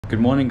Good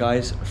morning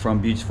guys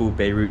from beautiful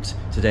Beirut.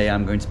 Today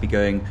I'm going to be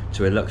going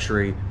to a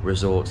luxury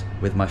resort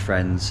with my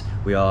friends.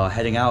 We are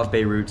heading out of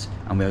Beirut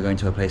and we are going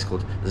to a place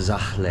called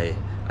Zahle.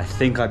 I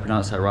think I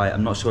pronounced that right.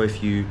 I'm not sure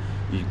if you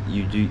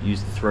do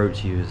use the throat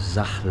to use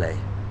Zahle.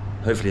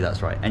 Hopefully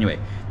that's right. Anyway,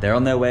 they're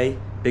on their way.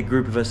 Big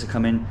group of us are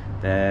coming.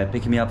 They're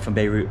picking me up from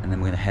Beirut and then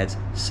we're going to head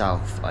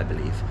south, I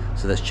believe.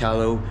 So there's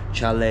Chalo,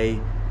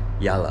 Chale,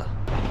 Yalla.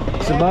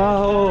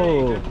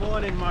 Sabaho! Good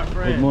morning, my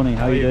friend. Good morning,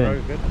 how are you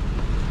doing? Good.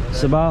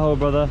 Sabaho,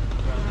 brother.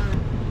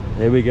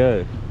 Here we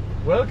go.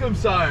 Welcome,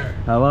 sire.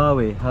 How are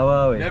we? How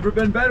are we? Never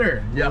been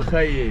better. Ya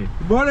khayi.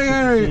 Good morning,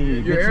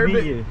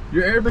 Harry.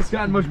 Your Arabic's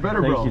gotten much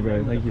better, bro. Thank you,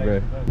 bro. Thank you,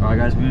 bro. Alright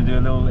guys, we're going to do a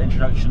little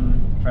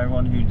introduction for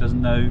everyone who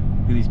doesn't know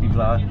who these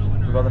people are.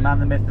 We've got the man,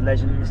 the myth, the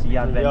legend, Mr.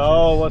 Yad Ventures.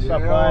 Yo, what's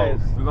up, guys?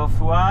 We've got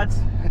Fuad,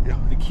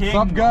 the king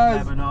What's up,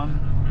 guys? of Lebanon.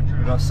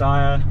 We've got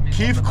Sire.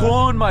 Keith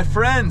Kwon, my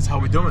friends. How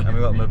we doing? And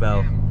we've got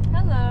Mabel.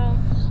 Hello.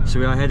 So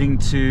we are heading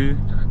to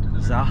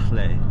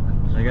Zahle.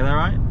 Did I get that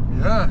right?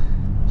 Yeah.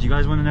 Do you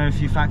guys want to know a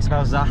few facts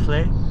about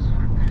Zahle?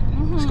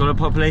 It's got a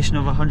population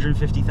of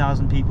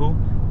 150,000 people.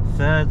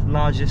 Third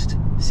largest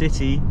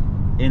city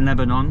in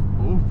Lebanon.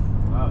 Ooh,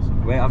 wow.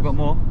 Wait, I've got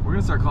more. We're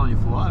gonna start calling you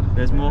Fuad.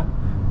 There's more.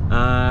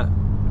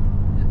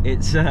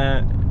 Its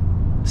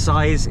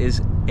size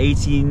is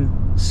 18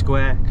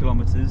 square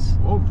kilometers.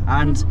 Whoa.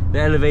 And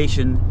the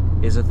elevation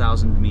is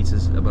 1,000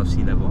 meters above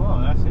sea level.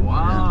 Oh, that's it.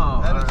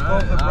 Wow. That is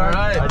called the bride.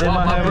 Alright. I did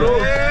my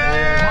homework.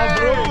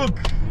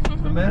 Mabruk.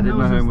 The man I did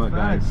my knows his homework,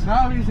 facts. guys.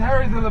 Now he's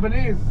Harry the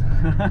Lebanese.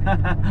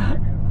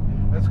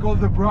 That's called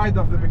the bride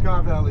of the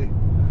Bekaa Valley.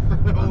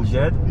 I'm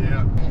dead.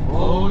 Yeah.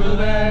 Older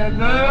than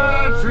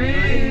the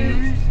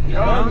trees,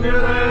 younger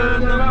than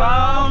the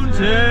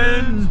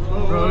mountains,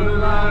 running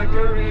like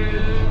a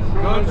real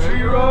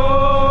country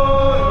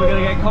road. We're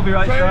gonna get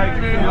copyright strike.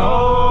 Take me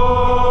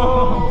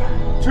home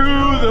to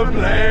the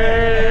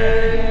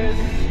place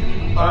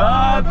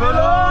I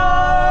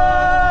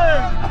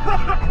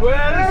belong,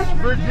 West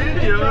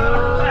Virginia.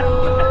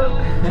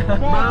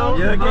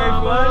 You okay,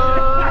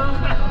 Fuad?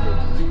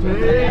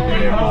 Take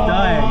me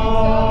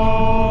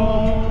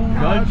home,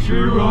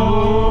 country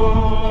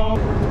road.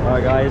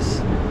 Alright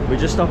guys, we're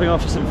just stopping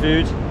off for some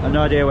food. I have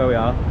no idea where we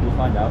are, we'll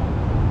find out.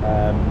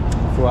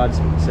 Fuad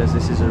says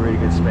this is a really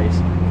good space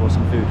for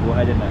some food. We'll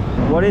head in there.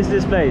 What is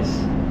this place? This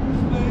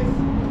place,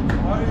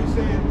 how do you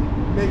say it?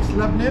 Makes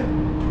labne,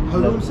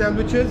 halloum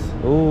sandwiches,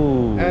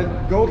 Ooh. and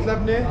goat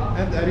labne,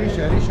 and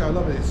arisha. Arisha, I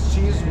love it. It's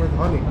cheese with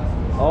honey.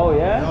 Oh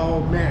yeah? Oh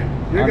man,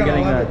 you're I'm gonna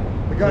getting love that. it.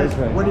 But guys,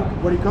 That's right.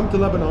 when you come to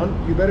Lebanon,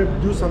 you better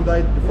do some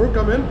diet before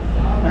coming.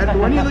 And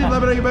when you leave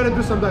Lebanon, you better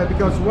do some diet,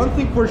 because one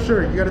thing for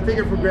sure, you gotta take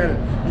it for granted.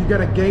 You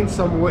gotta gain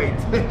some weight.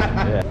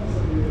 Yeah.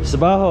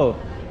 Sabaho.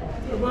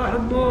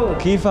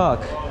 كيفك؟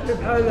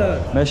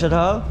 ماشي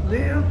الحال؟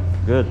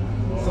 Good.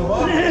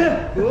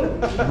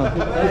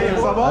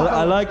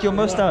 I like your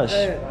mustache.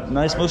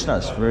 Nice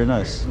mustache. Very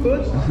nice.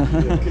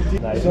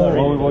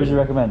 What would you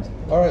recommend?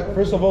 Alright,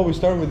 first of all, we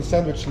start with the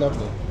sandwich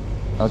labne.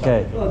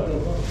 Okay.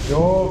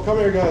 Yo, come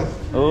here guys.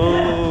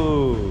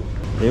 Oh,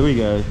 here we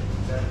go.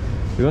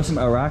 We got some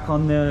Iraq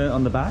on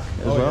the back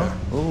as well. Yeah.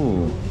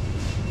 Oh,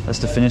 that's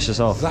to finish us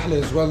off. Zahle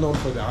is well known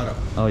for the Arab.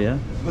 Oh yeah.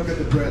 Look at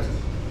the bread.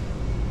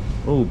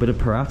 Oh, bit of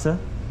paratha.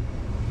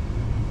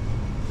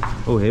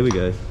 Oh, here we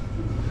go. He's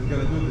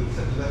gonna do the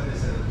labne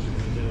sandwich.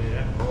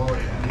 Oh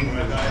yeah.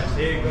 Alright guys,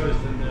 here goes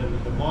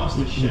the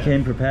master He chef.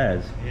 came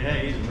prepared. Yeah,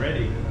 he's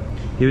ready.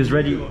 He was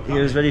ready. He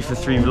was ready for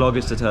 3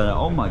 vloggers to turn up.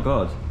 Oh my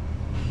god.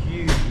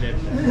 Huge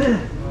Lebanon.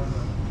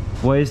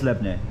 What is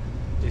Lebne?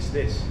 It's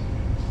this.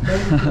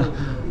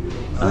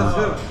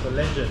 Uh, The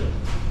legend.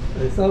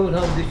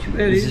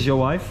 This is your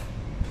wife?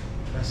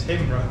 That's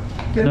him, bro.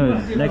 No,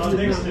 next to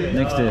him.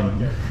 Look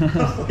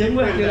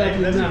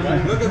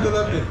at the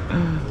labne.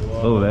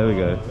 Oh, there we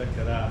go. Look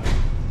at that.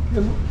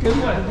 Go to the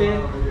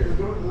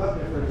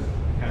labne first.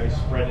 How he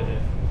spreaded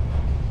it.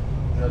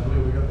 We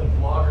got the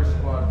vlogger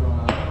squad going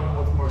on. I don't know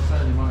what's more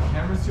exciting, the amount of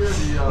cameras here, the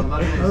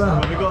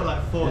Lebanese. We got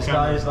like 4 This guy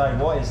cameras. is like,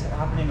 what is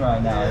happening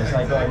right now? It's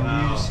like got a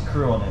news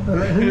crew on him. Yeah,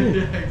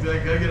 exactly.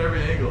 Gotta get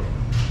every angle.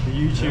 The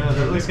YouTube. Yeah,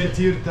 look look at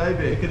Tir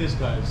Taibe. at this,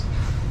 guys.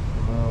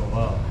 Oh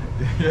wow.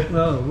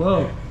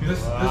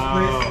 This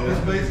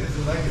place is a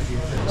legacy.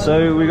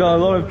 So we got a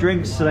lot of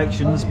drink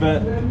selections,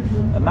 but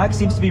Max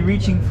seems to be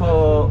reaching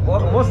for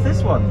what's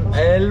this one?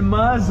 El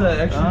Maza.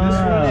 Actually, this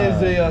Ah. one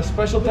is a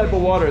special type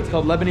of water. It's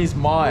called Lebanese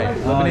Mai.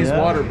 Lebanese yeah?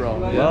 water, bro.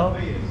 Yeah. Well,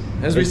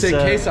 As we it's, say,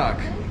 Kesak.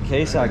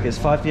 Kesak. It's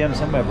 5 p.m.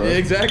 somewhere, bro.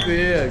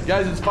 Exactly, yeah.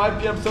 Guys, it's 5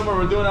 p.m. somewhere.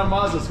 We're doing our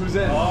Mazas. Who's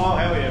in? Oh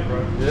hell yeah,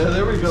 bro. Yeah,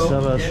 there we go.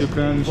 Salah,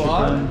 shukran,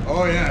 shukran.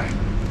 Oh yeah.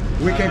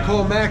 We can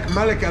call Mac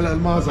Malik Al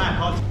Almaza.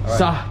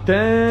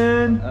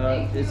 Sahten.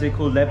 Is it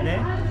called Lebne?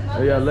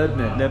 Oh yeah,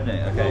 Lebne.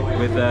 Lebne. Okay.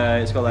 With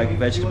it's got like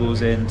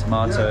vegetables in,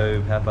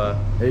 tomato, pepper.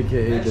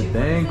 AKA the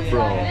dank,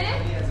 bro.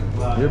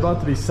 You're about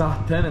to be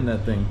Sahten in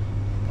that thing.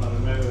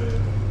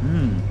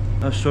 Mmm.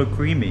 That's so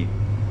creamy.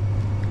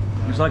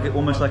 It's like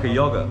almost like a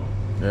yogurt.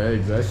 Yeah,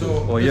 exactly.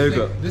 So Or this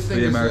yogurt thing, this for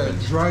thing the is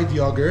Americans. dried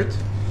yogurt.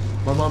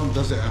 My mom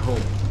does it at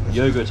home.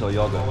 Yogurt or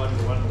yogurt?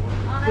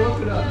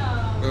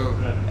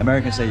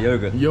 Americans say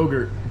yogurt.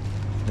 Yogurt.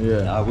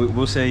 Yeah.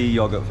 We'll say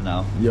yogurt for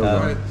now.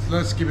 Yogurt. Right,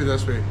 let's keep it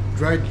this way.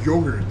 Dried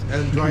yogurt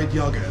and dried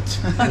yogurt.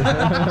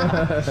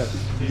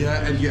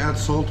 Yeah, and you add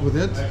salt with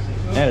it.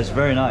 Yeah, it's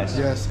very nice.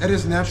 Yes, it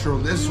is natural.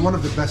 This is one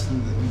of the best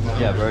in the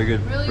Yeah, very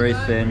good. Really very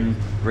good. thin,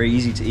 very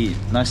easy to eat.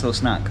 Nice little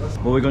snack.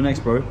 What we got next,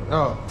 bro?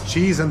 Oh,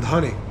 cheese and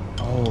honey.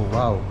 Oh,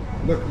 wow.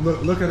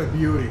 Look at the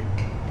beauty.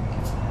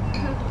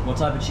 What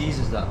type of cheese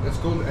is that? It's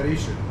called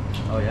Arisha.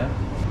 Oh, yeah?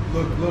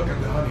 Look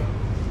at the honey.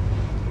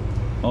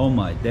 Oh,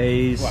 my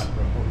days.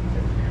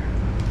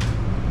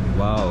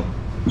 Wow.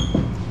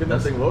 Get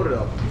that thing loaded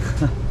up.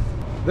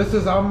 This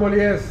is Ammul,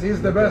 yes,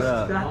 he's the best.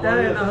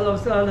 تحتاج اهلا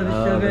وسهلا the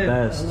بالشباب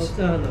best. اهلا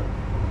وسهلا.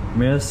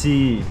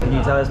 Merci. Can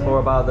you tell us more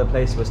about the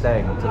place we're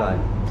staying today?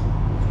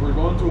 We're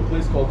going to a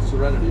place called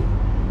Serenity.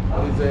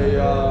 It's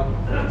a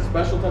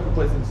special type of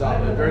place in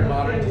Zahle, very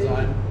modern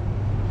design.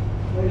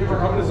 If you're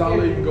coming to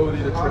Zahle, you can go with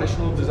either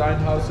traditional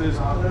designed houses,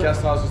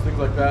 guest houses, things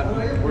like that,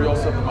 or you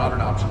also have the modern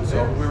option.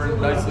 So we were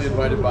nicely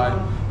invited by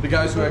the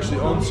guys who actually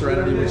own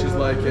Serenity, which is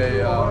like they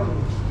have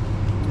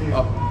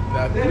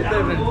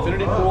an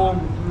infinity pool,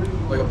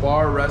 like a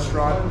bar,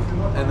 restaurant,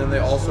 and then they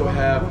also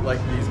have like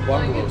these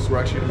bungalows. We're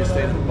actually going to be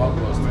staying in the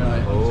bungalows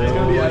tonight. So it's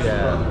going to be extra,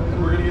 yeah. brother.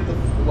 And we're going to get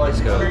the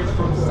experience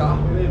from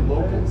Zahle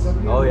locals.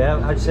 Oh, yeah?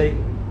 How'd you say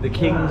the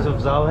kings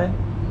of Zahle?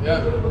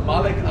 Yeah,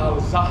 Malik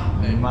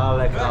al-Zahle.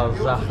 Malik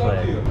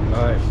al-Zahle.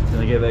 Alright,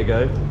 gonna give it a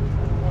go.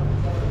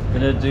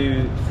 Gonna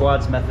do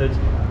Fuad's method. You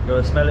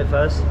gotta smell it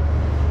first.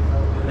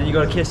 Then you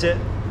gotta kiss it.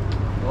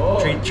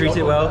 Treat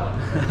it well.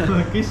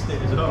 Kissed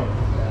it as well.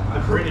 The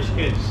British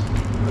kiss.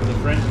 The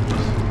French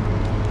kiss.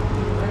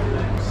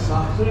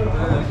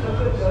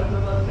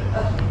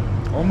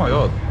 Oh my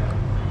god.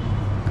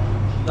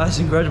 That's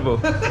incredible.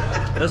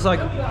 It's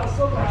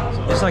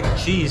like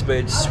cheese, but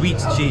it's sweet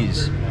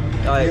cheese.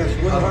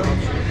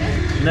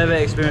 I've never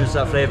experienced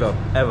that flavor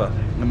ever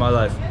in my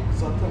life.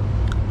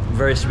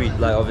 Very sweet.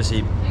 Like obviously,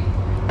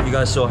 you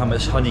guys saw how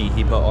much honey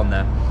he put on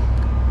there.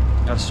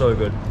 That's so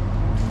good.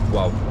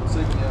 Wow.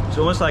 It's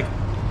almost like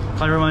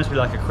kind of reminds me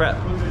like a crepe.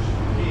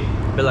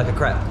 A bit like a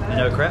crepe. You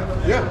know a crepe?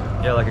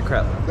 Yeah, Yeah, like a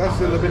crepe. that's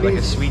the Lebanese. Like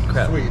a sweet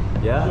crepe. Sweet.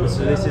 Yeah.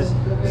 So this is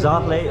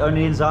Zahle,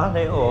 only in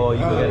Zahle, or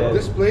you can get it.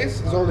 This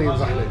place is only in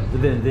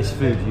Zahle. This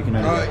food you can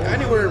only get.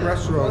 Anywhere in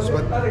restaurants,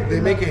 but they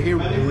make it here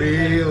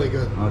really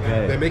good.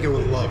 Okay. They make it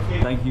with love.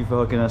 Thank you for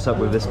hooking us up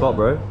with this spot,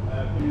 bro.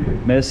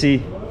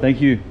 Merci. Thank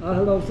you.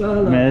 اهلا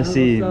وسهلا.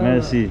 Merci. أهلا وسهلا.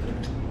 Merci.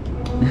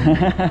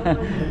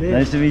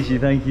 Nice to meet you.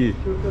 Thank you.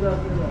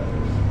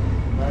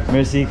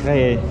 Merci.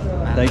 Khaye.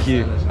 Thank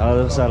you.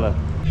 Ahlan wa sahlan.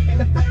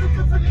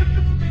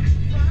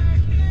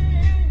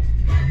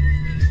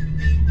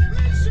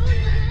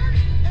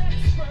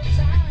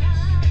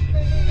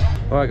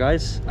 Alright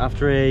guys,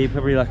 after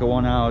probably like a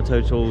 1 hour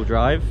total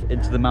drive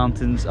into the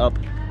mountains up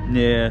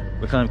near,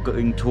 we're kind of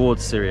going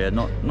towards Syria,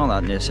 not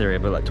that near Syria,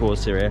 but like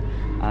towards Syria.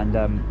 And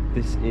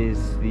this is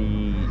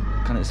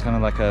it's kind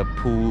of like a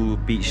pool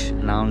beach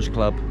lounge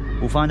club.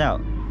 We'll find out.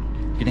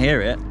 You can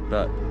hear it,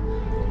 but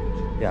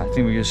yeah, I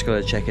think we just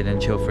gotta check in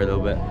and chill for a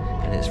little bit.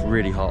 And it's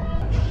really hot.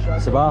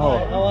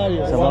 Sabaho. How are you?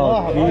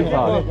 Sabaho.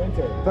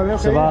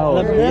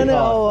 Sabaho.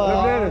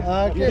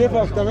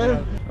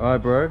 كيفك؟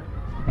 Alright bro,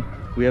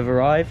 we have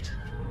arrived.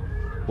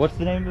 What's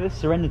the name of this?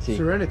 Serenity.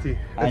 Serenity.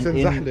 It's And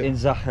in Zahle. in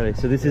Zahle.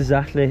 So this is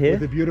Zahle here?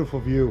 With a beautiful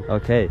view.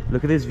 Okay,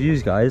 look at these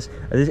views, guys.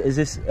 Is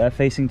this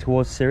facing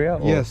towards Syria?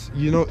 Or? Yes,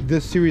 you know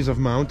this series of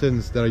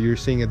mountains that you're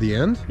seeing at the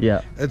end?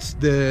 Yeah. It's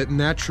the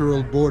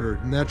natural border,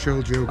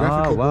 natural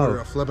geographical wow.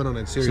 border of Lebanon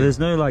and Syria. So there's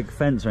no like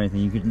fence or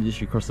anything. You could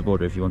literally cross the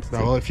border if you wanted to.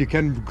 Well, if you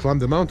can climb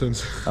the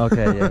mountains.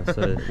 Okay, yeah.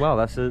 So wow,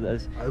 that's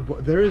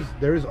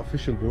There is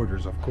official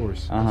borders, of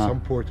course, and Uh-huh. some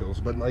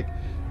portals, but like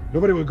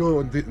nobody will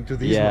go into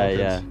these mountains.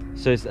 yeah.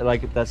 So it's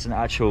like that's an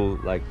actual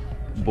like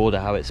border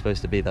how it's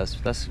supposed to be. That's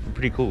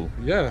pretty cool.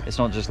 Yeah. It's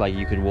not just like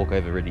you could walk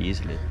over really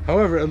easily.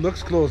 However, it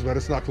looks close, but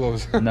it's not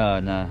close.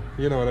 No.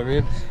 You know what I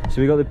mean?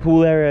 So we got the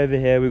pool area over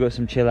here. We got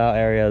some chill out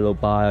area, a little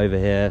bar over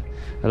here.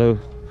 Hello.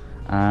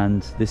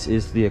 And this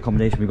is the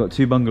accommodation. We've got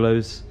 2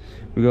 bungalows.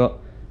 We got,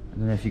 I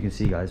don't know if you can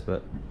see guys,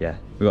 but yeah,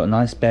 we got a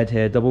nice bed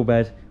here, double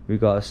bed. We've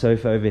got a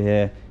sofa over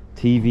here,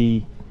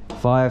 TV,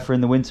 fire for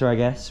in the winter, I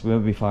guess. We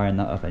won't be firing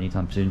that up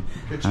anytime soon.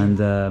 Kitchen.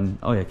 And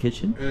oh yeah,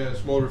 kitchen,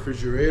 Small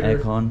refrigerator.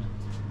 aircon.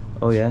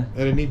 Oh yeah,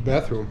 And a neat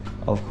bathroom.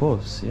 of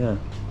course, yeah.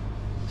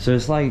 So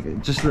it's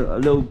like just a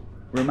little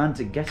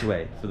romantic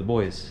getaway for the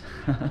boys.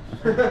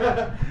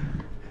 Here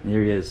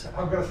he is.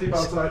 I'm gonna sleep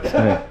outside.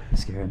 Oh,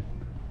 scare him.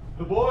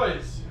 The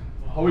boys!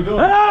 How we doing?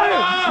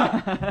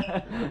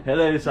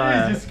 Hello,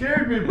 Sire. You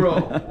scared me,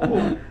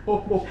 bro.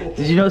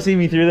 Did you not see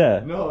me through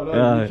there? No,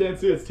 Oh. you can't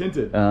see. It's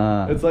tinted.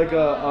 Ah. It's like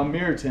a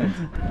mirror tint.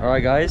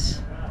 Alright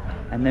guys,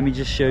 and let me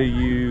just show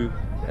you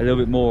a little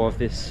bit more of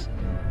this,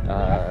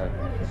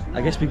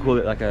 I guess we call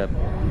it like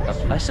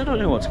I still don't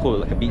know what to call it,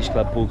 like a beach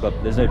club, pool club.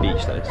 There's no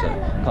beach though, so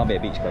it can't be a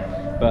beach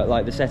club. But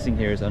like the setting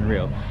here is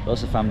unreal.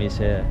 Lots of families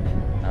here.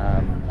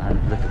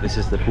 And look at this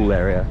is the pool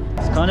area.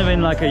 It's kind of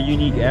in like a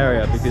unique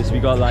area because we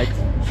got like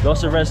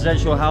lots of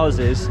residential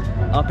houses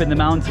up in the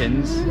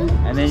mountains,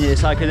 and then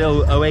it's like a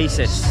little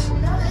oasis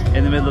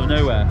in the middle of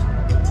nowhere.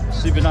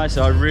 Super nice,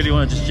 so I really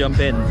want to just jump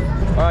in.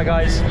 All right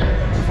guys,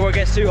 before it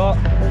gets too hot.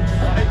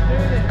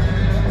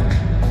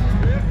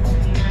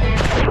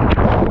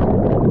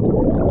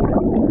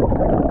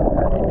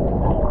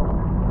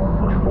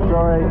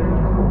 Sorry.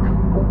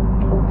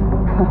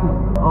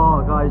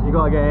 Oh guys, you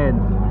gotta get in.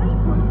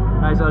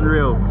 That's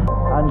unreal.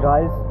 And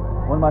guys,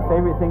 one of my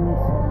favorite things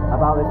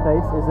about this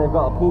place is they've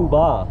got a pool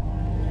bar.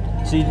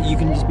 So you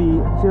can just be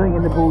chilling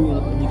in the pool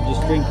and you can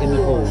just drink in the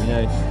pool, you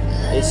know.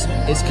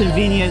 It's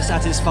convenience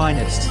at its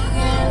finest.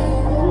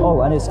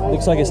 Oh, and it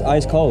looks like it's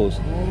ice cold.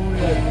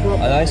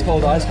 An ice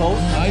cold, ice cold?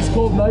 Ice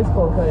cold, nice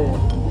cold.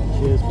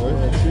 Cheers, bro.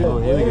 Oh,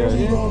 here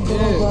we go.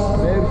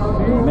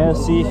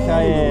 Merci,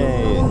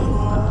 Chaye.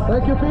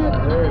 Thank you, Pete.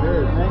 There it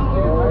is. Thank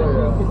you.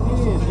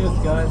 Cheers,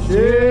 guys.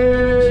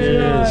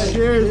 Cheers.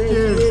 Cheers.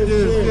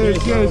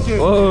 Cheers.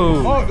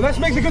 Whoa. Oh, let's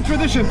make the good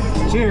tradition.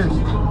 Cheers.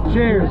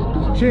 Cheers.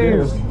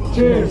 Cheers.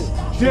 Cheers.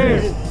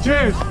 Cheers.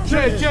 Cheers.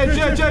 Cheers.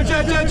 Cheers.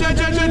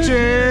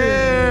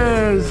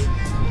 Cheers.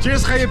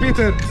 Cheers, Chaye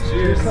Peter.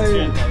 Cheers,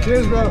 Chaye.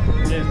 Cheers, bro.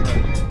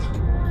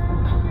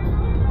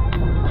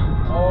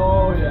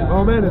 Oh yeah.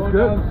 Oh man, it's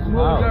good.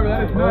 Wow.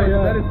 That is nice.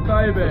 That is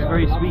vibing. It's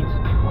very sweet.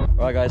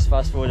 Right guys,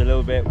 fast forward a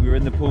little bit. We were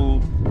in the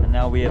pool and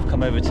now we have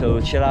come over to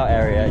a chill out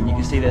area, and you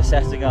can see they're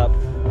setting up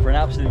for an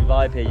absolute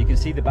vibe here. You can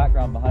see the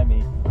background behind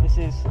me. This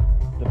is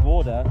the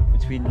border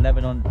between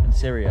Lebanon and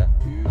Syria.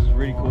 It's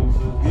really cool,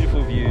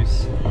 beautiful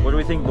views. What do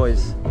we think,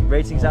 boys?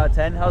 Ratings out of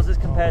 10? How's this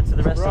compared to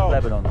the rest of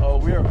Lebanon? Oh,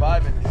 we are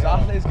vibing.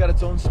 Zahle's got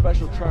its own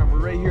special charm. We're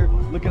right here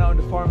looking out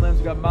into farmlands.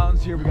 We got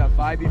mountains here. We got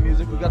vibey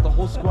music. We got the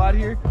whole squad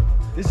here.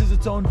 This is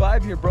its own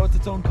vibe here, bro. It's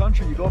its own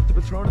country. You go up to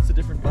Patron, it's a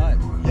different vibe.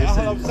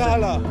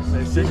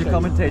 Such a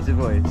commentator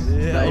voice.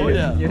 Yeah, oh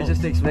yeah. You're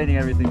just explaining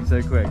everything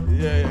so quick.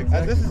 Yeah, exactly.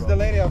 And this is the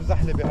lady of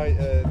Zahle behind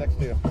next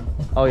to you.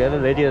 Oh yeah, the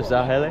lady of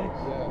Zahle?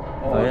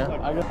 Oh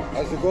yeah?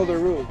 As a golden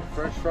rule,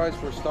 French fries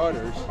for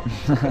starters.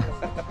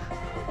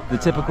 The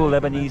typical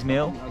Lebanese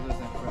meal?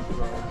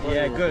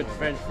 Yeah, good.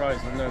 French fries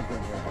are no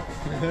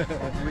good,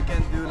 bro. We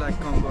can do like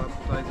combo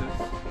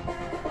appetizers.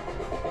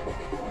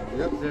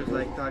 Yep. There's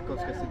like tacos,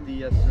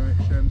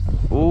 quesadillas, shrimps.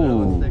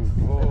 Ooh,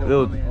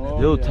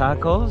 little yeah.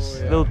 tacos,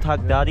 Oh, yeah. little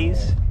tac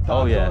daddies.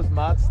 Oh yeah. Tacos,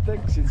 mat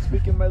sticks, she's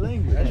speaking my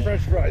language. And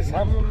French fries.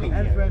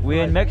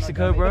 We're in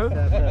Mexico, bro.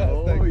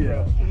 Oh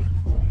yeah.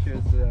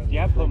 Cheers. Do you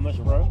have hummus,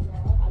 bro?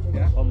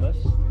 Yeah. Hummus?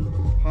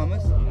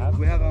 Hummus?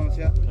 We have hummus,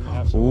 yeah. Can you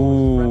have some?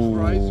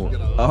 Ooh.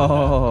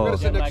 Oh.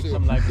 Get like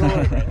some like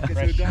Okay,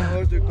 fresh. so we're gonna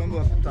order combo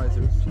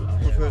appetizers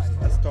for first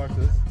as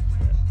starters.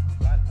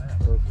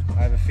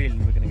 I have a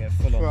feeling we're gonna get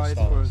full on Fries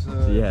for stars.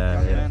 the Yeah,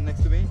 young yeah. man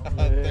next to me.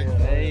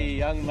 Hey,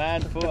 young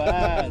man,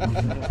 Fuad.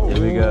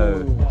 Here we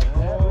go.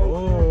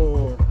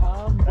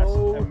 That's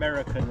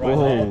American right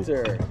Whoa.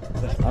 there.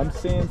 I'm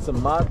seeing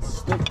some mat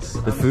sticks.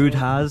 The food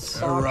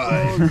has.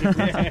 Alright,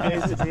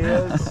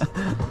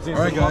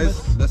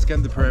 guys, let's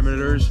scan the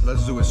parameters.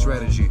 Let's do a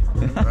strategy.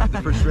 Alright,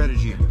 the first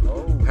strategy.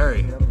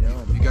 Harry,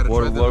 you gotta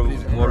try the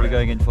Lebanese. What are we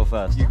going in for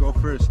first? You go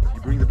first.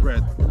 You bring the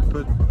bread.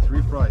 Put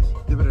 3 fries.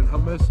 Dip it in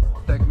hummus.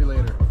 Thank me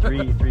later.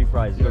 Three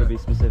fries. You gotta be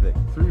specific.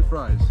 3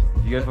 fries.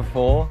 If you go for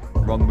 4,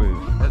 wrong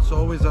move. It's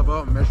always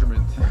about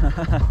measurement.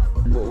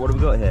 What do we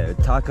got here?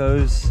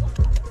 Tacos,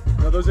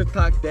 No, those are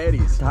tac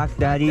daddies. tac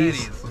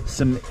daddies,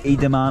 some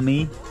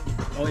edamame,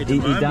 Oh,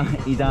 idami,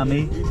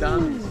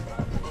 Idami's.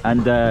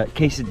 and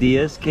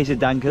quesadillas,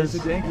 quesadankas,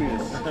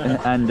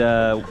 and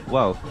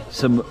well,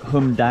 some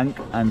humdank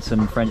and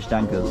some French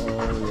dankas.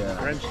 Oh yeah.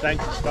 French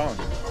Dankistan.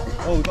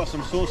 Oh, we've got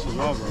some sauce as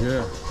well, bro.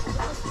 Yeah.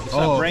 It's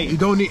like brain. you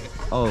don't need.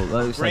 Oh,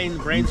 that looks Brain-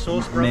 like brain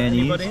sauce, bro.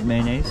 Anybody?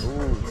 Mayonnaise.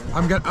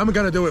 I'm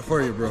gonna do it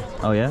for you, bro.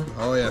 Oh yeah.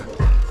 Oh yeah.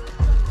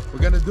 We're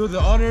gonna do the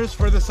honors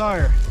for the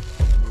sire,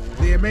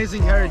 the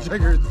amazing Harry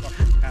Jiggard.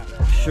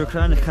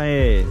 Shukran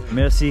Chaye.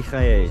 Merci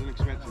Chaye.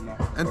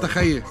 أنت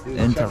خيي.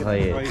 Enta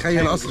Chaye.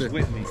 خيي الأصلي.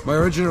 My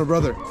original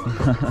brother.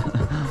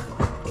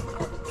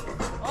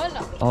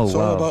 Oh It's all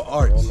wow. about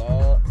arts.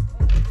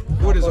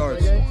 Food is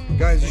arts.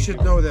 Guys, you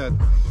should know that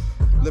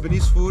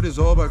Lebanese food is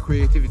all about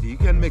creativity. You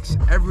can mix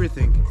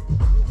everything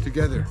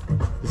together.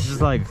 This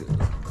is like,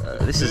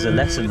 this is a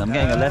lesson. I'm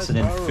getting a lesson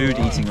in food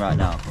eating right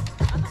now.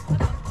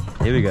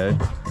 Here we go.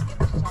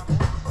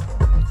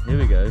 Here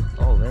we go.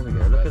 Oh, there we go.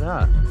 Look at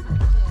that.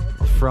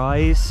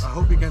 Fries, I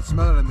hope you can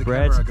smell it in the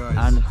bread, camera,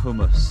 guys. and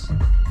hummus.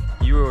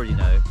 You already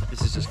know.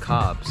 This is just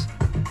carbs.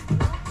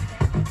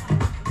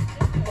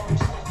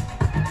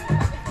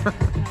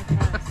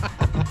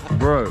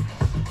 Bro.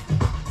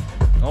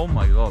 Oh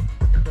my god.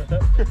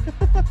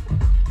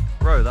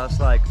 Bro, that's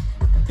like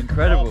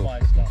incredible.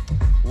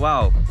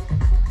 Wow.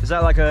 Is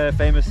that like a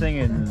famous thing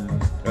in,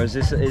 or is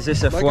this a Like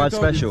I Fuad told you-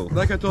 special?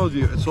 like I told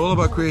you, it's all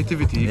about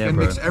creativity. You Yeah, can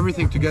bro. mix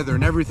everything together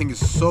and everything is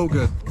so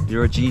good.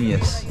 You're a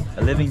genius.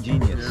 A living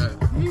genius.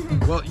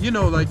 Well, you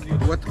know, like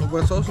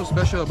what's also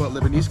special about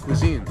Lebanese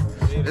cuisine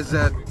is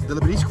that the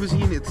Lebanese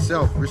cuisine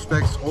itself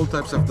respects all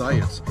types of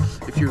diets.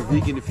 If you're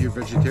vegan, if you're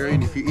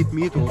vegetarian, if you eat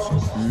meat also,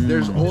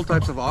 there's all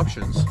types of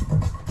options.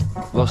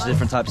 Lots of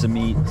different types of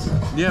meats.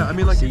 Yeah, I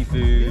mean like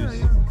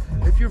seafoods.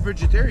 If you're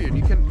vegetarian,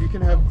 you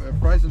can have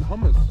fries and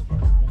hummus.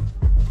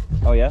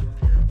 Oh yeah.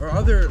 Or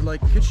other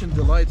like kitchen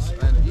delights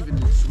and even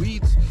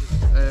sweets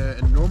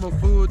and normal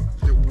food.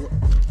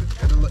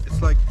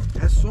 It's like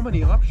it has so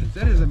many options.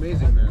 That is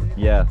amazing, man.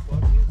 Yeah.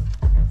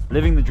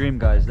 Living the dream,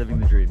 guys. Living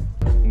the dream.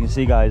 You can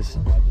see, guys,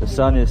 the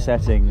sun is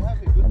setting,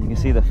 and you can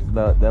see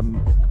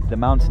the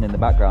mountain in the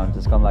background.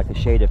 It's gone like a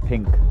shade of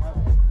pink.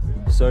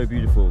 So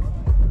beautiful.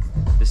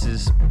 This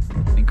is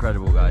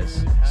incredible,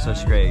 guys.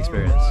 Such a great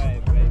experience.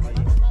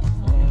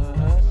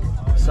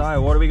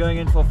 So, what are we going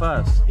in for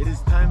first? It is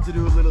time to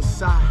do a little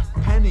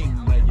penning,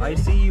 my guy. I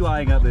see you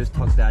eyeing up those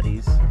Talk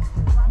Daddies.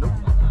 Nope.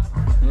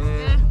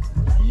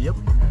 Yep.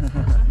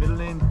 Middle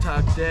name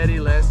Talk Daddy,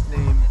 last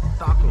name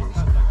Tacos.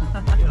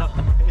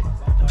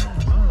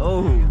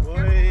 Oh.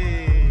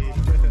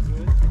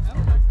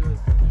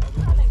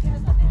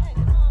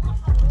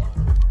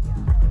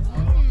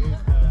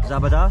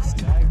 Zabadast?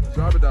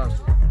 Zabadast.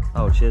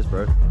 Oh, cheers,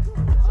 bro.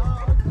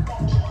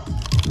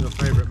 Your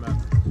favourite, man?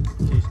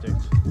 Cheese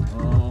sticks.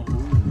 Oh.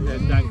 Yeah,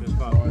 dank as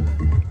fuck.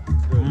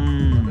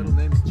 Middle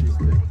name's Cheese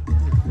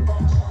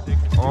Stick.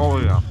 Oh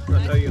yeah.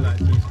 I know you like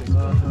cheese sticks.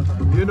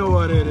 You know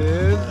what it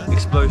is.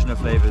 Explosion of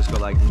flavors.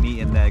 Got like meat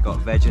in there, got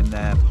veg in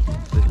there,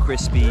 the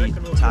crispy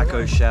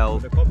taco shell.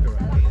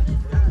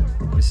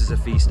 This is a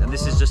feast, and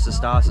this is just the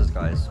starters,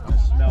 guys.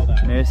 Smell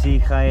that. Merci,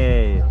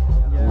 Chaye.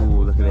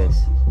 Ooh, look at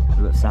this.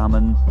 We've got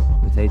salmon,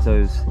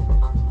 potatoes,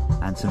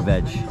 and some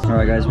veg.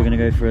 Alright guys, we're gonna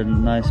go for a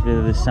nice bit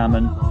of this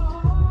salmon.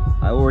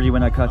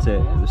 When I cut it,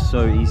 it was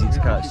so easy to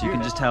cut, so you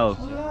can just tell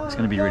it's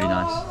gonna be really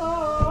nice.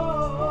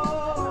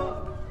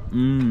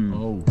 Mmm.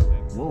 Oh,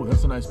 whoa,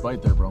 that's a nice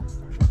bite there, bro.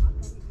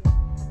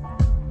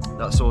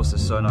 That sauce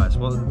is so nice.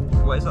 What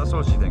is that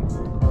sauce, do you think?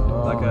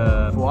 Like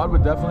a... Fuad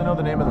would definitely know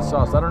the name of the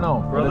sauce. I don't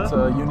know, but it's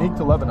unique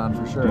to Lebanon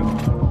for sure.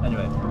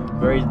 Anyway,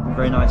 very,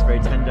 very nice, very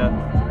tender,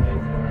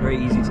 very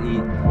easy to eat,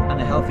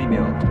 and a healthy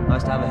meal.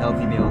 Nice to have a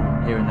healthy meal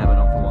here in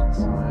Lebanon for once.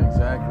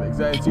 Exactly.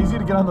 It's easy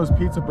to get on those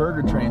pizza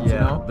burger trains, Yeah, you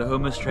know? the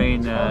hummus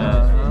train,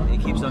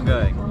 it keeps on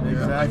going.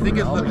 Exactly. I think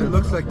it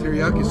looks like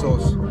teriyaki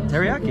sauce.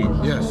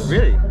 Teriyaki? Yes.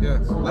 Really? Yeah.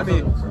 Let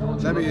me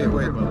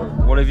wait.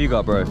 What have you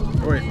got, bro?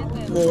 Wait.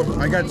 Oh,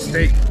 I got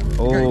steak.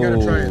 Oh, you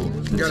gotta try it. You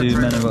the gotta two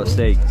try men it. have got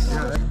steaks.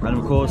 Yeah. And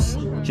of course,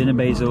 gin and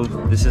basil.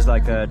 This is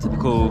like a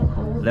typical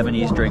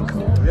Lebanese drink.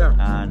 Yeah.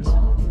 And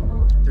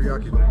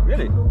Teriyaki.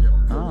 really? Yeah.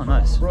 Oh,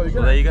 nice. Bro,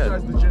 Well, there you go.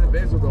 The gin and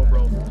basil though,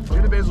 bro. Gin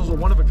and basil's are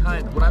one of a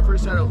kind. When I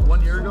first had it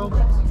 1 year ago,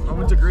 I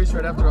went to Greece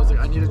right after. I was like,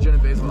 I need a gin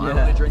and basil. I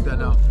Yeah. only drink that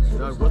now.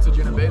 They're like, what's a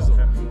gin and basil?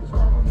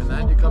 And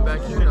then you come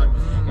back here, you're like,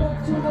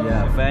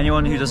 Yeah, for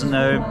anyone who doesn't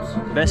know,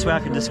 the best way I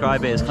can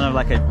describe it is kind of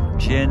like a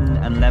gin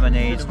and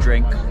lemonade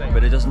drink,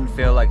 but it doesn't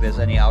feel like there's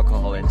any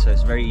alcohol in, so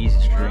it's very easy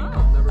to drink,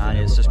 and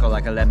it's just got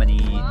like a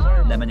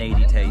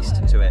lemonade-y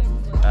taste to it,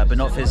 but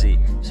not fizzy,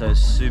 so it's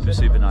super,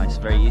 super nice,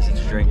 very easy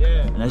to drink.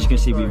 And as you can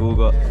see, we've all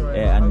got it,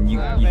 and you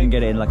can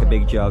get it in like a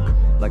big jug,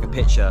 like a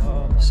pitcher,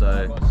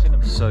 so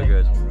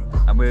good.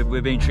 And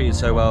we're being treated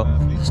so well,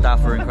 the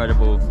staff are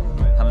incredible,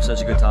 having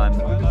such a good time,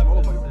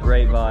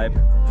 great vibe.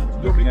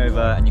 Looking over,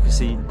 and you can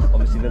see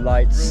obviously the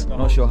lights. I'm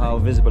not sure how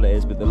visible it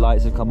is, but the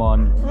lights have come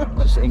on.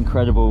 Just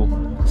incredible,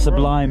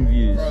 sublime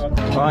views.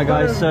 Alright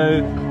guys,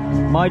 so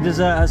my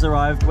dessert has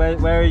arrived.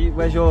 Where are you?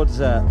 Where's your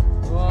dessert?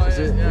 Is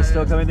it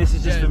still coming? This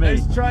is just for me.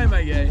 Nice try,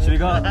 my guy. So we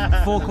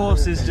got 4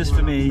 courses just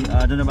for me.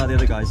 I don't know about the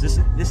other guys.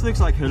 This looks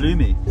like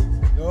halloumi.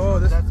 Oh,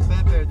 that's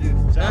pepper,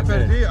 dude.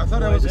 pepper. I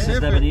thought it was This is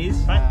pepper.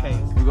 Lebanese.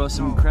 Pancake. We got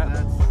some crepe.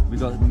 We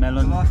got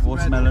melon,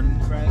 watermelon.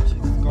 French.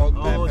 It's called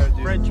Oh, pepper, it's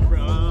dude. French.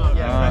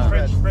 Ah.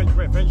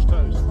 French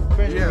toast.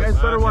 You guys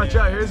better watch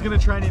out. Harry's gonna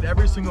try and eat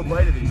every single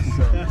bite of these.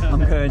 So. I'm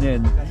going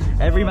in.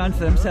 Every man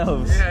for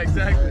themselves. Yeah,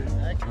 exactly.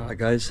 Alright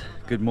guys,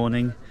 good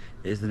morning.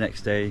 It is the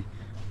next day.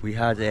 We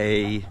had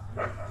a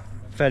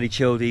fairly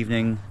chilled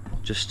evening,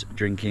 just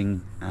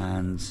drinking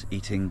and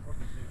eating,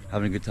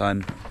 having a good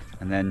time,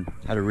 and then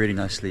had a really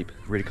nice sleep,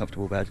 really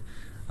comfortable bed,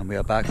 and we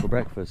are back for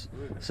breakfast.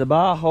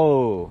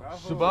 Sabaho!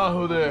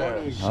 Sabahu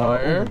there,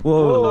 sire.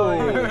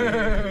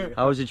 Whoa!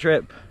 How was your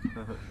trip?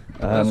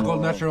 That's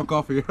called natural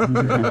coffee.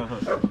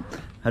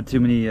 Had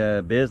too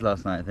many beers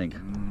last night, I think.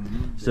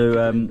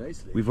 So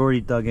we've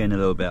already dug in a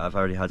little bit. I've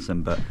already had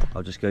some, but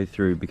I'll just go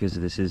through because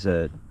this is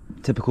a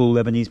typical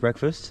Lebanese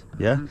breakfast,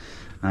 yeah?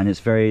 And it's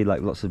very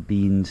like lots of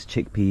beans,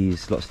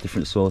 chickpeas, lots of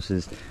different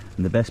sauces.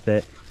 And the best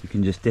bit, you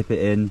can just dip it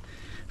in.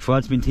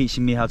 Fuad's been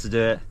teaching me how to do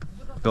it.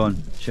 Go on,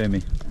 show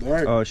me. All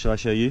right. Oh, shall I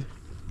show you?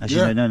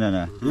 Actually, Yeah.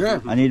 no. Yeah.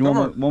 I need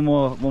Come one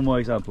more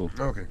example.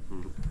 Okay.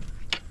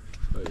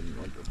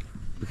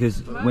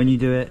 Because when you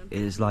do it,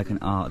 it is like an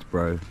art,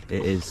 bro.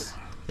 It is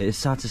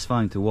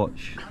satisfying to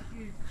watch.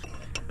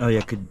 Oh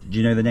yeah, do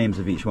you know the names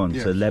of each one?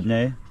 Yes. So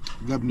lebne,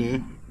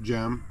 Lebne,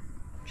 jam.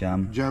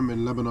 jam, Jam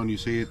in Lebanon, you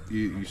say it.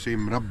 You say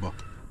mrabba.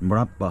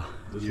 murabba.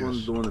 This Yes.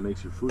 one's the one that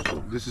makes your food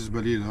so. This is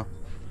balila.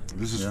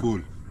 This is Yeah.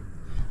 fool.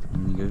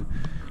 And you go,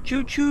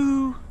 choo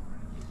choo.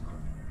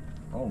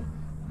 Oh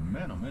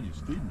man, you're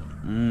feeding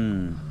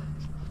them.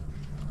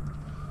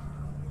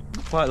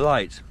 Quite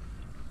light.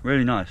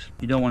 Really nice.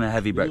 You don't want a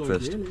heavy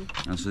breakfast,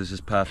 and so this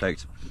is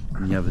perfect.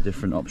 And you have the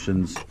different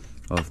options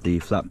of the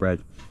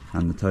flatbread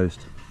and the toast,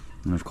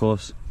 and of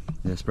course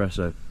the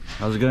espresso.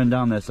 How's it going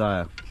down there,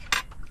 Sire?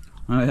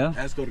 Oh yeah?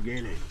 Ask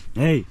Orgele.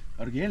 Hey!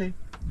 Orgele.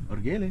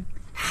 Orgele.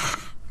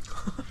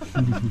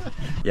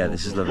 Yeah,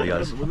 this is lovely,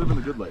 guys. We're living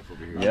a good life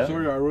over here. Yeah? I'm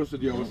sorry I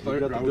roasted you. I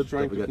was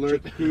trying to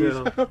flirt.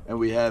 And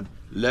we have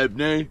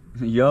Lebanese.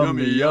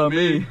 Yummy,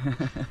 yummy.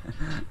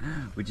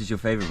 Which is your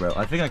favorite, bro?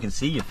 I think I can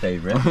see your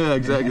favorite.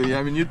 Exactly.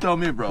 I mean, you tell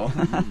me, bro.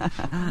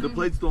 The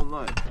plates don't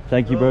lie.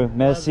 Thank you, bro.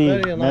 Merci.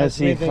 Very nice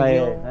Merci, meeting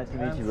Khair. you. Nice to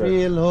meet you, bro.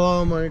 Feel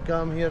home when you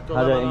come here to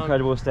Had an Lebanon.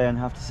 incredible stay, and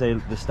have to say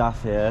the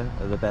staff here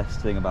are the best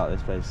thing about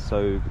this place.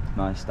 So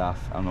nice staff,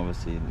 and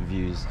obviously the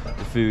views,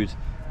 the food,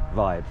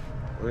 vibe.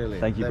 Really,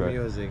 Thank you, the bro.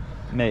 music.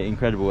 Mate,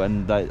 incredible,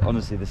 and like,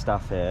 honestly the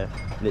staff here,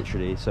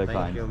 literally so kind.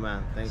 Thank you,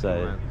 man. Thank So-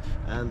 you,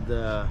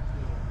 man.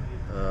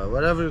 And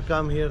wherever you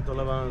come here to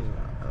Lebanon,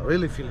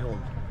 really feel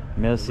home.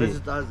 Merci.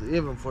 Visit us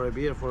even for a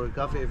beer, for a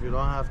coffee. If you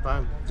don't have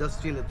time,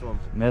 just feel at home.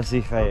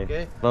 Merci, Khair.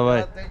 Okay. Bye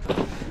bye.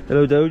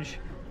 Hello, Doge.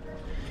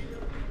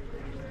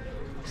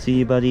 See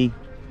you, buddy.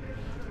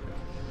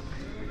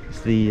 It's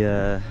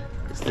the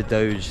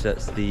Doge.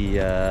 That's the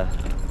I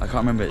can't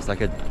remember. It's a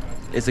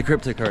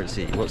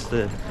cryptocurrency. What's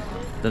the?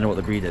 Don't know what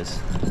the breed is.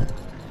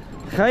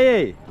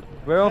 Khair,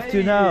 we're off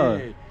to now.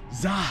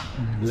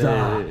 Zahle.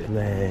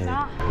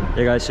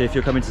 Yeah, guys. So if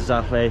you're coming to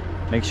Zahle,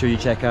 make sure you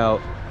check out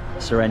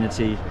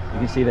Serenity. You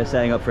can see they're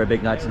setting up for a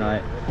big night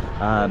tonight.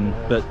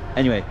 But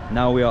anyway,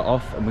 now we are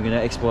off, and we're going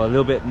to explore a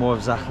little bit more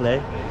of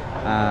Zahle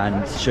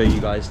and show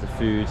you guys the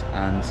food.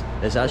 And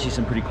there's actually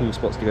some pretty cool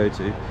spots to go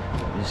to.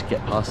 Just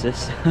get past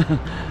this.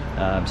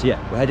 So yeah,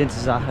 we're heading to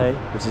Zahle,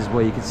 which is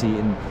where you can see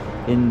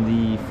in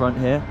the front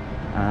here,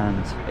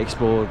 and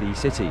explore the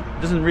city.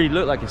 It doesn't really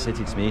look like a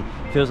city to me.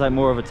 It feels like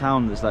more of a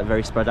town that's like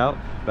very spread out,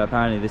 but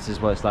apparently this is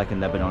what it's like in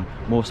Lebanon,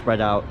 more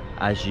spread out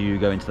as you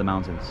go into the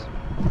mountains.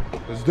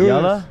 Let's do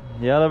Yalla?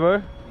 Yalla,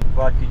 bro?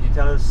 But could you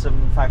tell us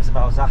some facts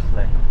about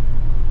Zahle?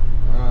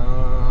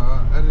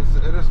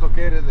 It is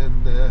located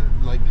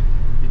in like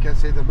you can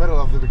say the middle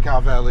of the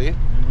Bekaa Valley.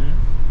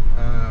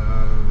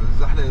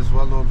 Zahle is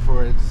well known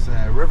for its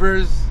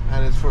rivers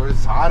and it's for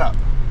its Arab.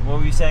 What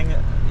were you saying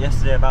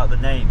yesterday about the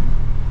name?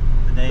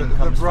 The name The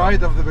comes bride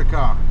from of the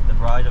Bekaa. the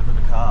bride of the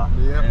Bekaa.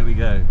 Yep. There we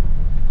go.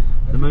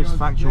 The most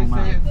factual They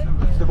say man.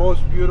 it's the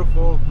most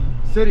beautiful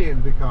city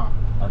in Bekaa.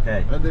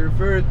 Okay. And they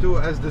refer it to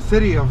as the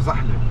city of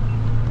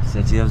Zahle.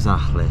 City of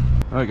Zahle.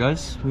 Alright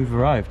guys, we've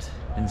arrived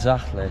in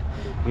Zahle.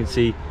 You can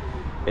see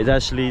it's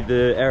actually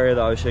the area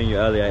that I was showing you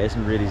earlier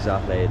isn't really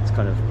Zahle, it's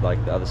kind of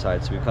like the other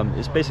side. So we've come,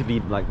 it's basically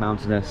like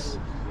mountainous,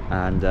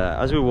 and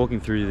as we were walking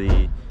through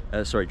the,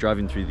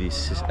 driving through the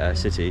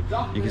city,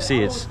 you can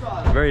see it's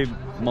very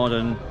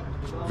modern,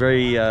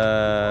 very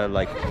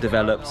like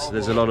developed.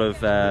 There's a lot of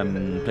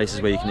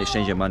places where you can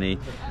exchange your money,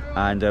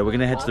 and we're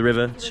gonna head to the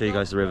river to show you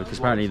guys the river, because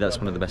apparently that's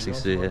one of the best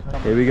things to do here.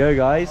 Here we go,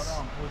 guys.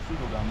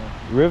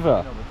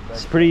 River.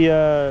 It's pretty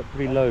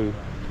low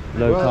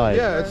tide.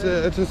 Yeah,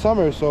 it's a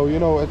summer, so you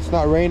know it's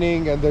not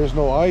raining and there's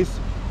no ice.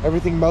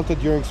 Everything melted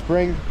during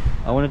spring.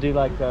 I want to do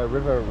like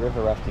river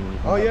rafting.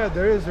 Oh yeah,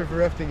 there is river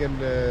rafting in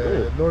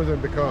northern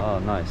Bekaa. Oh,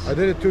 nice. I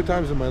did it 2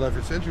 times in my life.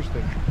 It's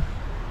interesting.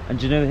 And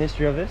do you know the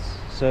history of this?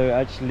 So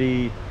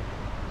actually,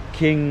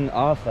 King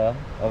Arthur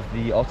of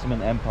the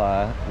Ottoman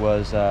Empire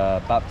was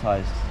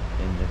baptized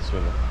in this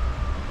river.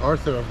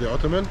 Arthur of the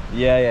Ottoman?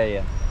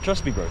 Yeah.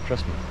 Trust me, bro.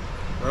 Trust me.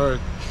 Alright.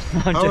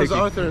 I'm How was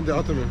joking. Arthur in the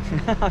Ottoman?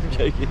 I'm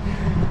joking.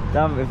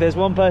 Damn, if there's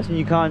one person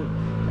you can't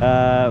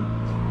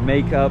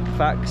make up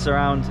facts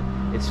around,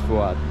 it's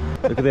Fuad.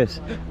 Look at this.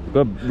 We've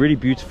got really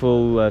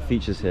beautiful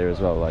features here as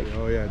well. Like,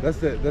 Oh yeah,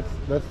 that's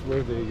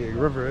where the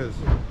river is.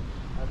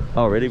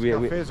 oh really? There's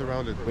We cafes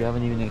around it.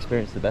 haven't even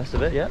experienced the best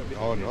of it yet.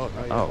 Oh no. Not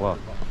yet. Oh wow.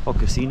 Oh,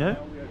 casino?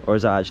 Or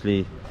is that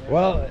actually?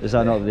 Well, Is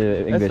that not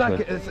the English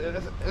word?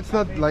 it's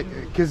not like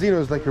casino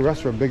is like a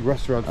restaurant, big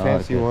restaurant, Oh,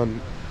 fancy okay.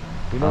 one.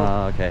 You know?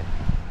 Ah, okay.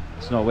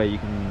 It's not where you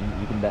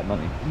can bet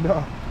money.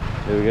 No.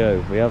 Here we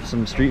go. We have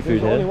some street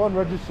food There's only here. one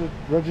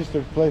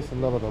registered place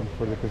in Lebanon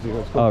for the casino.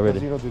 It's called Oh, really?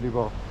 Casino de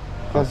Liban.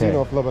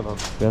 Casino of Lebanon.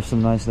 We have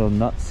some nice little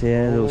nuts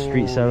here, little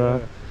street Oh, seller,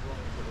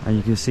 yeah. and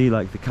you can see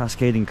like the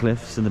cascading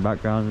cliffs in the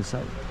background. It's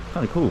like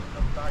kind of cool.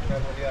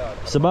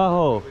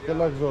 Sabaho,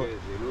 Kellak Zor.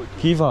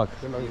 Kivak.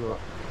 Kellak Zor.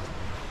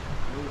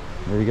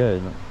 There we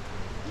go.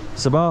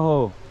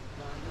 Sabaho,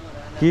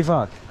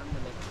 Kivak.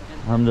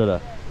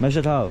 Alhamdulillah.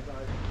 Meshatal.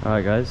 All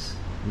right, guys.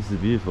 This is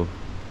beautiful.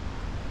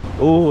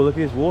 Oh, look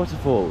at this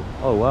waterfall.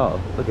 Oh wow,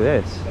 look at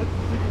this.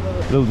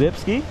 Little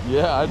dipski?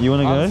 Yeah, You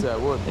wanna go? honestly, I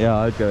would. Yeah,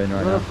 I'd go in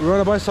right now. You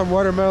wanna buy some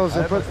watermelons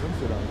and put?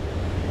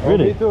 Oh,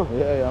 Really? me too.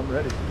 Yeah, I'm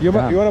ready. You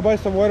Damn. wanna buy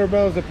some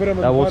watermelons and put them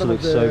in That the water bottom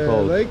looks of the so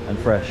cold lake? and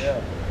fresh.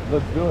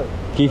 Let's do it.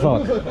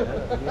 كيفك؟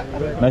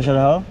 ماشي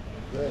الحال؟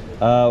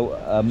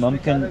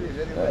 ممكن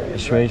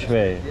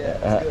شوي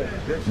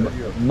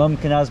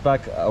ممكن أسبق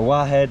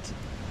واحد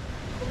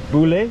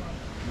بولي؟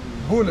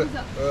 Bula.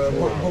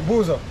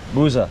 Booza.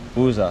 Booza.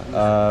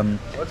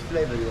 What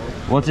flavor you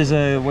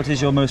want? What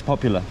is your most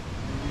popular?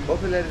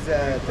 Popular is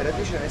a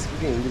traditional ice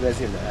cream,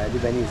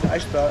 Lebanese,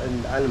 Ashta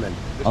and almond.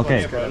 This Okay.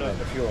 one is caramel,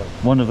 if you want.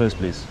 One of those,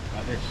 please.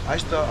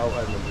 Ashta or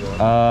almond you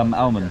want?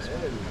 Almond.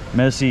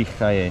 Merci,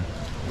 Khaye.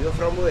 You're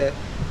from where?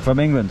 From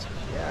England.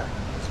 Yeah,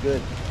 it's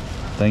good.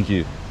 Thank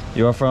you.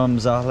 You are from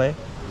Zahle?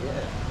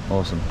 Yeah.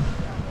 Awesome.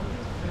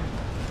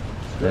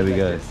 There we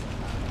go.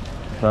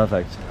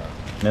 Perfect.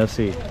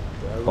 Merci.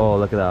 Oh,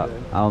 look at that.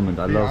 Almond.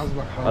 I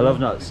love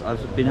nuts.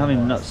 I've been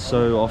having nuts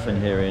so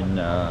often here in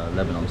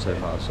Lebanon so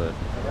far, so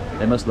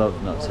they must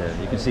love nuts here.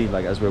 You can see,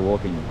 like, as we're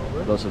walking,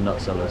 lots of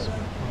nut sellers.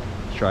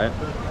 Let's try it.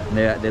 And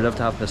they love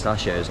to have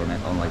pistachios on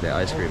it, on like their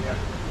ice cream.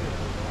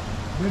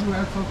 Maybe we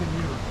have something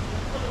new.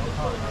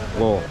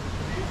 Whoa.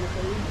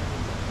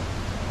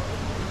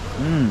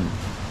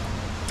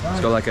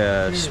 It's got like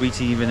a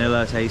sweetie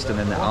vanilla taste, and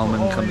then the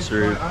almond comes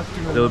through. A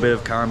little bit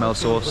of caramel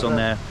sauce on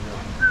there.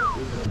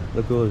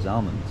 Look at all those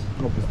almonds.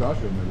 Oh,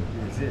 pistachio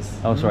maybe.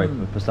 Oh, sorry,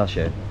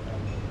 pistachio.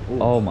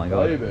 Oh my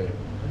god.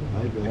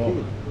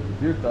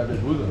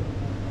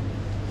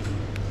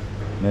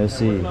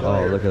 Merci.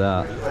 Oh, look at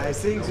that. I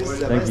think this is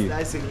the Thank best you.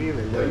 ice cream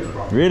in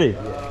Lebanon. Really?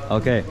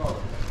 Okay.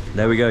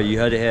 There we go. You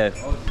heard it here.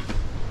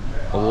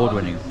 Award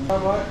winning.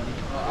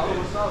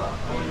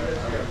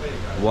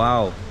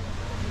 Wow.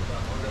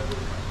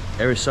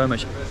 There is so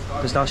much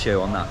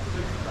pistachio on that.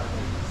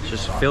 It's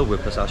just filled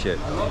with pistachio.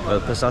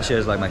 But pistachio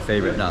is like my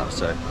favorite nut,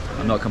 so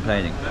I'm not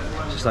complaining.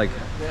 It's just like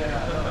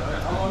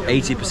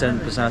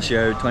 80%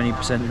 pistachio,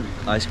 20%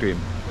 ice cream.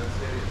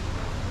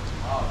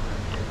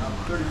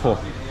 Oh.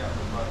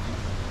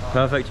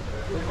 Perfect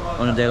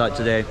on a day like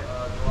today.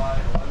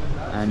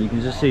 And you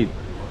can just see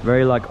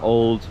very like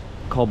old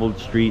cobbled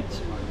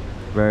streets,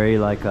 very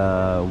like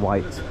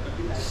white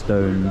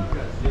stone.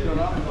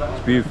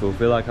 It's beautiful. I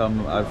feel like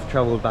I've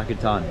traveled back in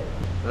time.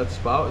 That's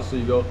spout, so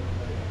you go.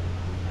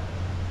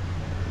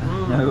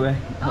 No way.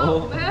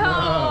 Oh,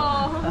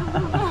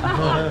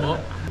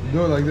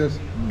 Do it like this.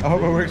 I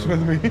hope it works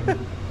with me.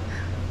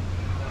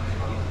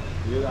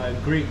 You're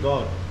like Greek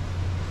god.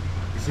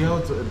 You see how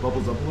it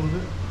bubbles up a little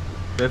bit?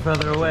 Go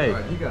further away.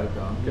 You got it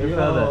down. Go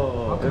further.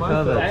 Go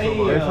further.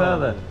 Go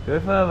further. Go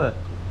further.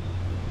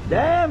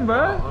 Damn, bro.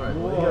 Alright,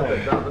 well, you got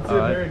that down. Let's see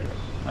if Harry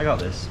I got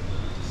this.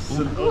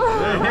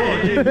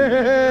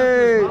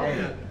 Hey!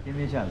 Give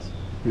me a chance.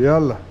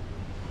 Yalla.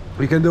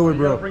 We can do it,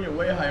 You gotta bro. bring it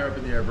way higher up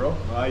in the air, bro.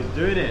 Oh, he's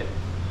doing it.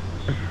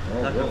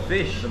 Like a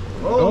fish.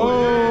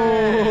 Oh!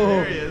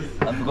 There he is.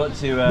 I forgot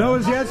to. No,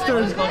 it's Yad's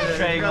turn.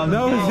 Concentrating on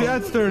No, the it's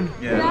Yad's turn.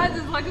 that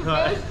is like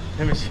a fish.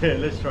 Let me see it.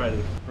 Let's try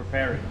this.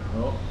 Preparing.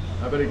 Oh,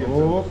 I better get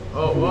Oh. to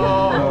Oh,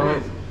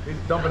 whoa! He's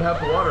dumping half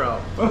the water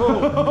out.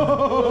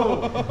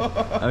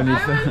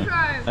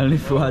 Only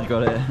Fuad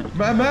got it.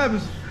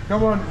 Mabs,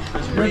 come on.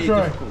 Let's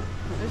try.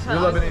 You're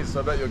Lebanese, so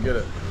I bet you'll get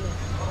it.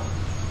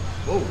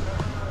 Whoa.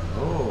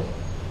 Oh.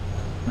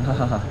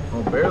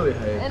 Oh, barely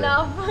high.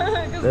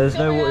 Enough. There's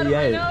no water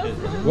yet.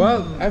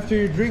 Well, after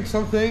you drink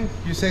something,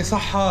 you say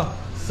Saha.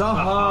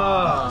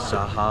 Saha.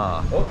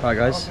 Saha. Alright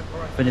guys,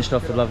 finished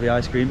off the lovely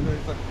ice cream.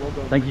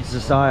 Thank you to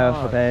Zasaya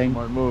for paying.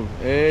 Smart move.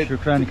 Hey,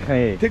 Shukran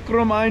khair.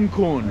 Tikram Ein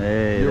Kun.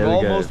 Hey, You're there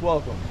we go. almost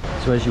welcome.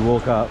 So as you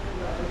walk up,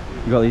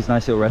 you've got these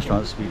nice little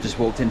restaurants. We've just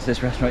walked into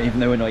this restaurant even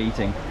though we're not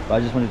eating. But I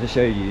just wanted to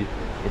show you,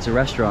 it's a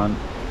restaurant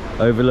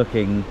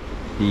overlooking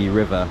the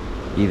river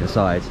either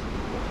side.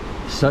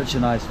 Such a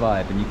nice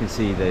vibe, and you can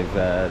see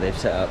they've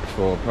set up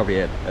for probably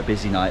a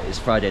busy night. It's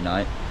Friday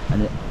night,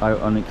 and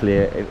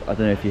ironically, I don't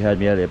know if you heard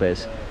me earlier,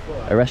 but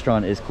a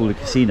restaurant is called a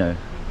casino.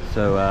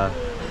 So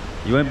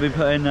you won't be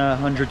putting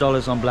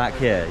 $100 on black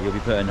here. You'll be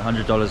putting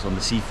 $100 on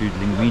the seafood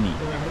linguine.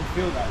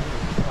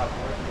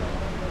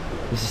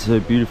 This is so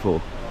beautiful.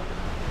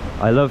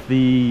 I love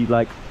the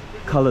like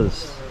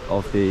colors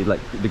of the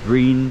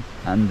green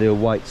and the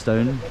white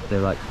stone. They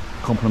like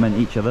complement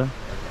each other.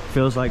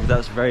 Feels like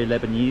that's very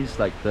Lebanese,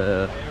 like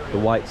the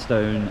white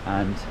stone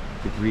and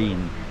the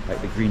green,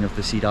 like the green of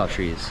the cedar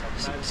trees.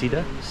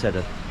 Cedar?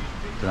 Cedar.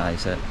 Don't know how you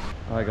say it.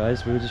 Alright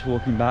guys, we were just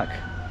walking back,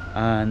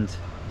 and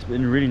it's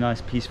been a really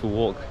nice peaceful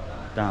walk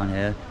down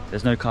here.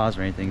 There's no cars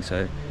or anything,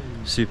 so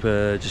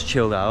super just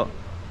chilled out.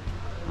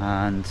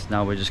 And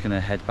now we're just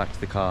gonna head back to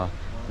the car,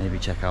 maybe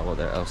check out what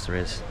else there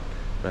is.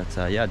 But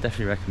yeah, I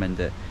definitely recommend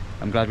it.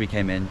 I'm glad we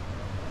came in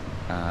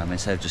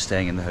instead of just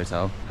staying in the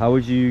hotel. How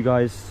would you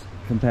guys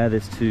compare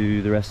this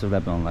to the rest of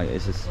Lebanon? Like,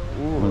 is this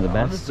one of the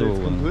best? Honestly, or it's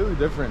completely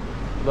different.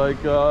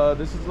 Like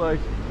this is like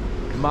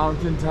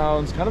mountain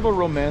towns, kind of a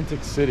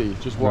romantic city.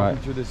 Just walking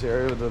through this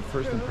area, the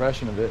first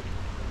impression of it.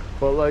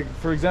 But like,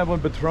 for example, in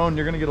Patron,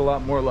 you're gonna get a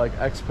lot more like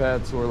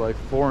expats or like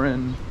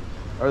foreign.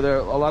 Are there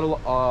a lot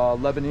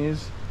of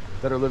Lebanese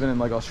that are living in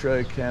like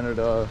Australia,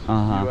 Canada,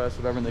 US,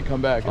 whatever, and they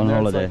come back on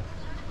holiday. Like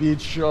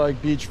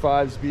beach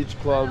vibes, beach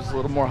clubs, a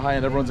little more high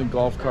end. Everyone's in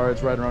golf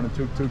carts, riding around in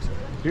tuk-tuks.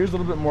 Here's a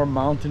little bit more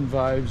mountain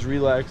vibes,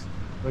 relaxed.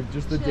 Like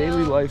just the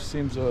daily life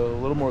seems a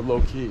little more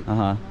low key.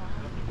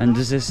 And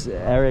does this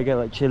area get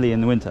like chilly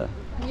in the winter?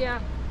 Yeah.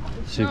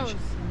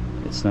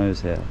 It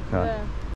snows here. Okay. Yeah.